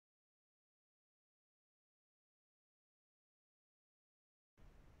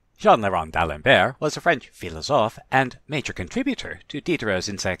Jean-Laurent d'Alembert was a French philosophe and major contributor to Diderot's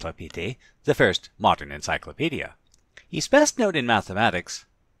Encyclopédie, the first modern encyclopedia. He's best known in mathematics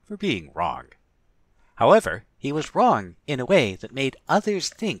for being wrong. However, he was wrong in a way that made others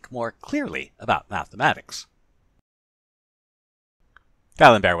think more clearly about mathematics.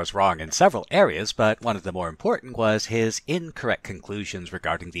 D'Alembert was wrong in several areas, but one of the more important was his incorrect conclusions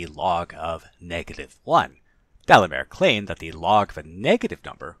regarding the log of -1. D'Alembert claimed that the log of a negative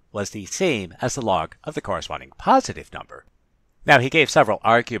number was the same as the log of the corresponding positive number. Now, he gave several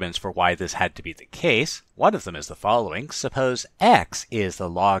arguments for why this had to be the case. One of them is the following. Suppose x is the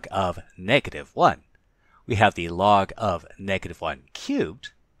log of -1. We have the log of -1 cubed.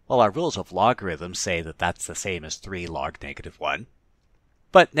 Well, our rules of logarithms say that that's the same as 3 log -1.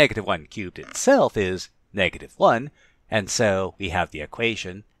 But -1 cubed itself is -1, and so we have the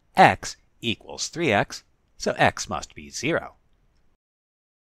equation x equals 3x, so x must be 0.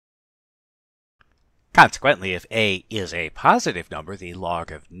 Consequently, if a is a positive number, the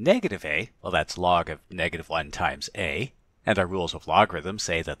log of -a, well, that's log of -1 times a, and our rules of logarithms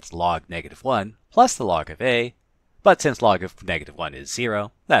say that's log -1 plus the log of a, but since log of -1 is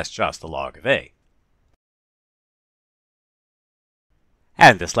 0, that's just the log of a.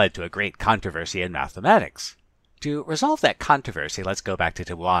 And this led to a great controversy in mathematics. To resolve that controversy, let's go back to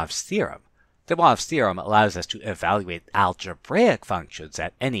de Moivre's theorem. De Moivre's theorem allows us to evaluate algebraic functions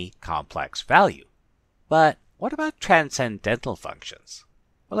at any complex value. But what about transcendental functions?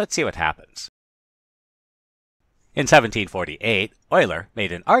 Well, let's see what happens. In 1748, Euler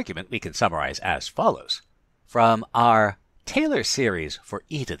made an argument we can summarize as follows. From our Taylor series for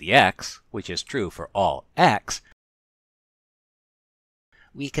e to the x, which is true for all x,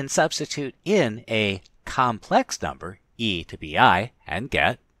 we can substitute in a complex number, e to bi, and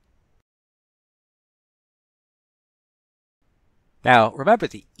get. Now, remember,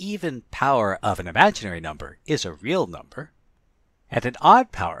 the even power of an imaginary number is a real number, and an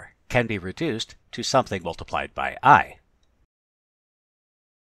odd power can be reduced to something multiplied by I.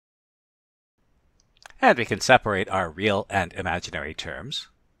 And we can separate our real and imaginary terms.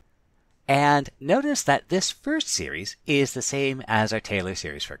 And notice that this first series is the same as our Taylor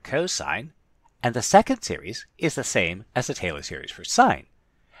series for cosine, and the second series is the same as the Taylor series for sine.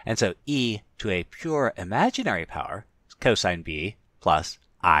 And so e to a pure imaginary power is cosine b plus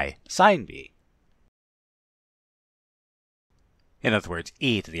I sine b. In other words,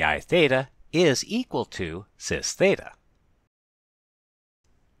 e to the I theta is equal to cis theta.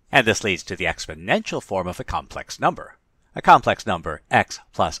 And this leads to the exponential form of a complex number. A complex number x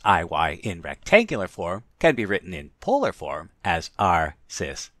plus iy in rectangular form can be written in polar form as r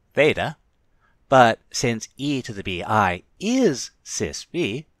cis theta, but since e to the bi is cis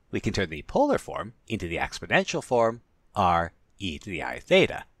b, we can turn the polar form into the exponential form r e to the I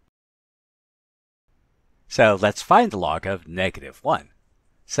theta. So let's find the log of -1.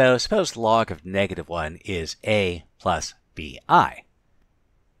 So suppose the log of -1 is a plus bi.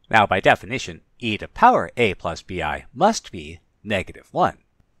 Now, by definition, e to power a plus bi must be -1.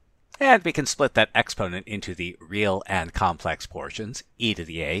 And we can split that exponent into the real and complex portions, e to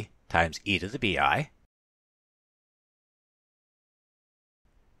the a times e to the bi,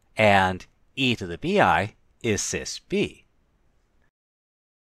 and e to the bi is cis b.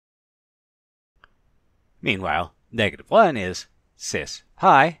 Meanwhile, -1 is cis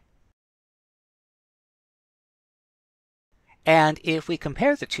pi. And if we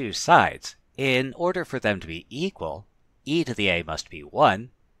compare the two sides, in order for them to be equal, e to the a must be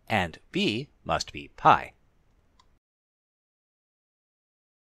 1, and b must be pi.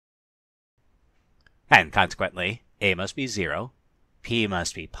 And consequently, a must be 0, p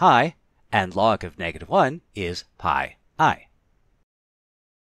must be pi, and log of -1 is pi I.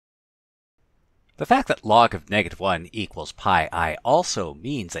 The fact that log of -1 equals pi I also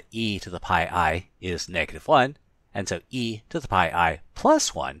means that e to the pi I is -1, and so e to the pi I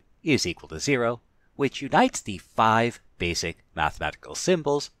plus 1 is equal to 0, which unites the 5 basic mathematical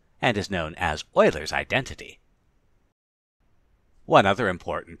symbols and is known as Euler's identity. One other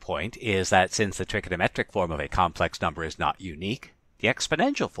important point is that since the trigonometric form of a complex number is not unique, the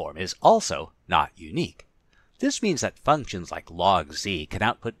exponential form is also not unique. This means that functions like log z can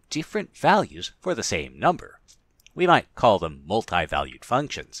output different values for the same number. We might call them multi-valued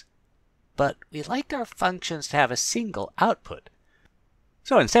functions. But we like our functions to have a single output.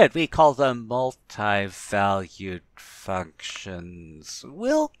 So instead, we call them multi-valued functions.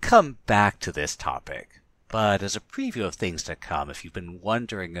 We'll come back to this topic. But as a preview of things to come, if you've been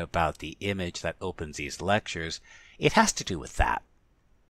wondering about the image that opens these lectures, it has to do with that.